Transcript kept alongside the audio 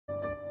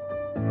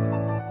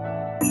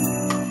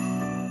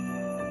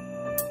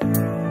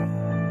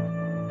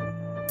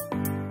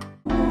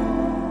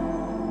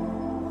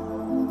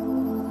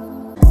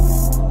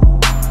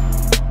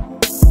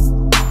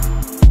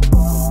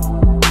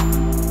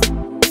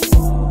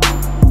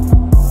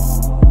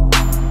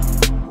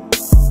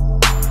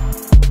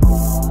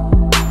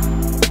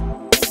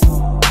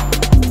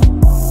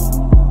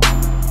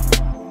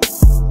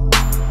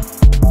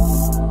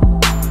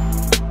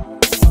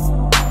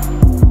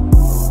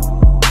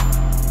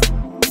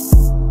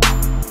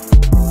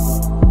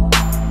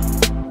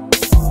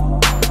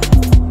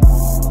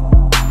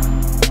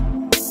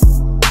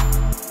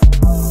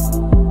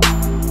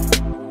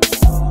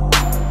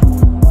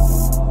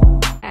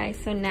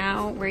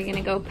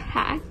gonna go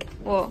pack.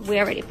 Well, we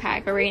already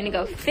packed, but we're gonna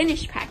go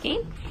finish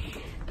packing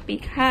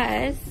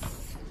because,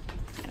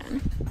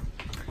 hold on,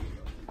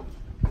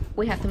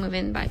 we have to move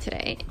in by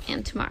today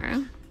and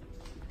tomorrow.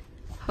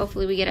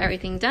 Hopefully we get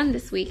everything done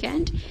this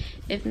weekend.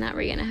 If not,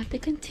 we're gonna have to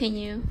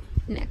continue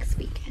next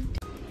weekend.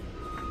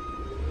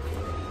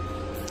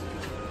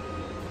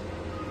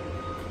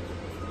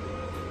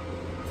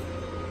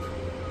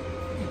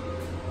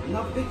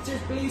 No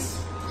pictures, please.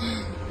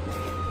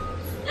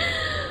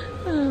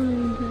 Oh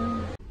my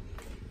god.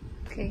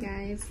 Okay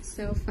guys,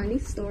 so funny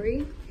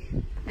story.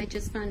 I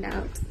just found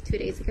out 2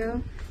 days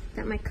ago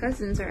that my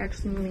cousins are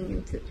actually moving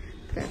into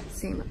the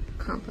same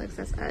complex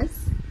as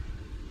us.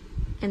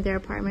 And their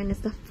apartment is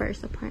the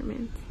first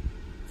apartment.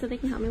 So they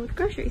can help me with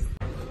groceries.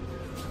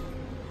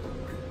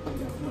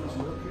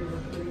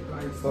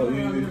 Oh,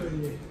 yeah.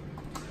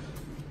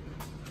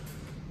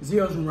 Is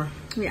yours room, right?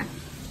 Yeah.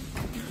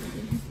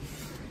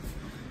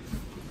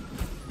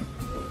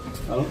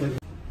 I don't think.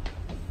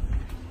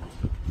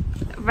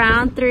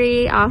 Round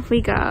 3, off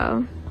we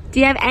go. Do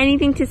you have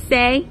anything to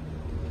say?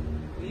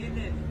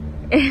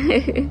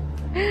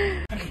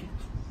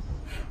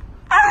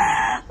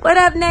 What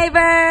up,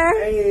 neighbor?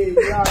 Hey,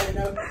 you already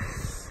know.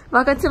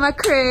 Welcome to my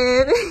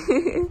crib.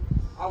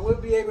 I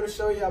would be able to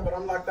show y'all, but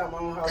I'm locked out my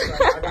own house.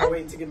 I gotta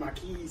wait to get my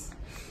keys.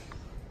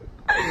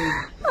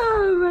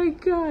 Oh my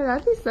god,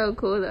 that'd be so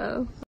cool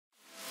though.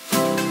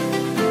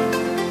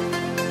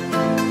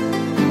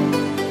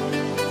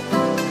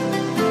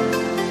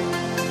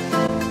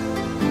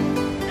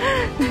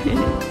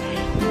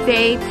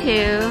 Day 2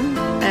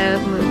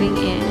 of moving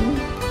in.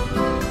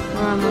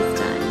 We're almost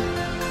done.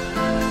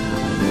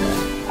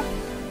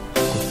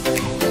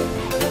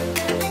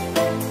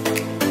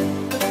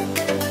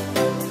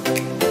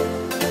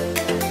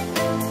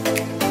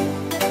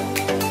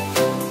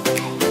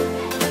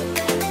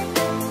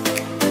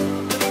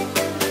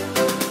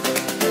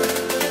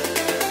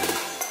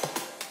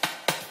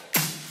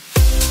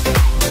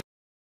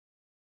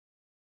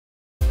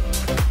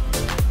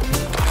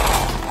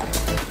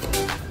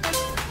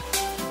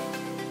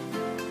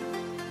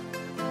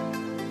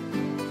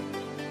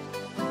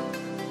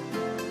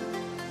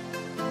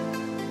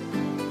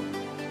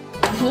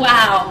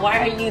 Wow, why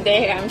are you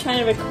there? I'm trying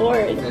to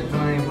record. That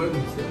joint ain't with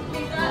me still.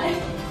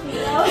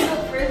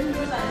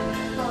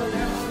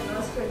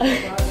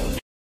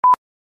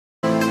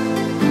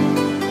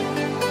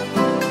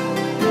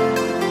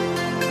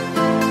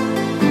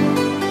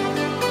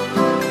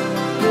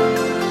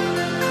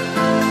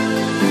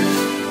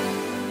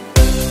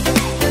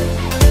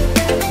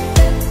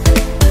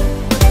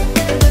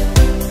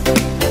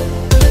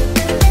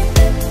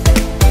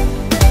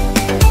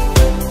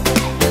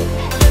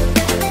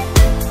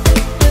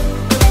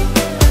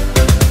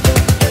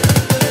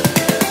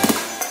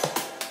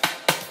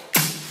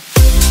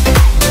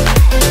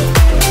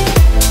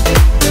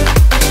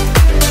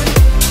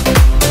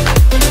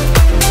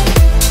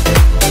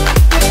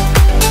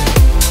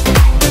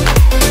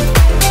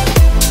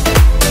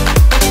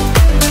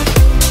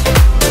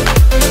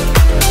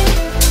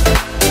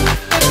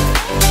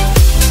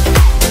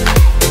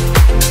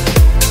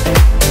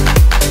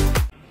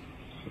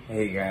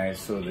 Hey guys,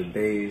 so the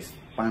day is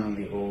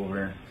finally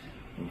over.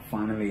 We're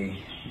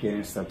finally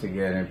getting stuff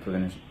together,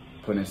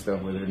 putting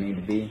stuff where they need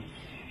to be.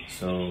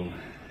 So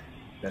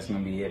that's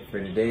gonna be it for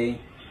today.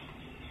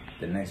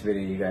 The next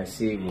video you guys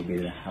see will be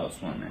the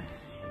housewarming.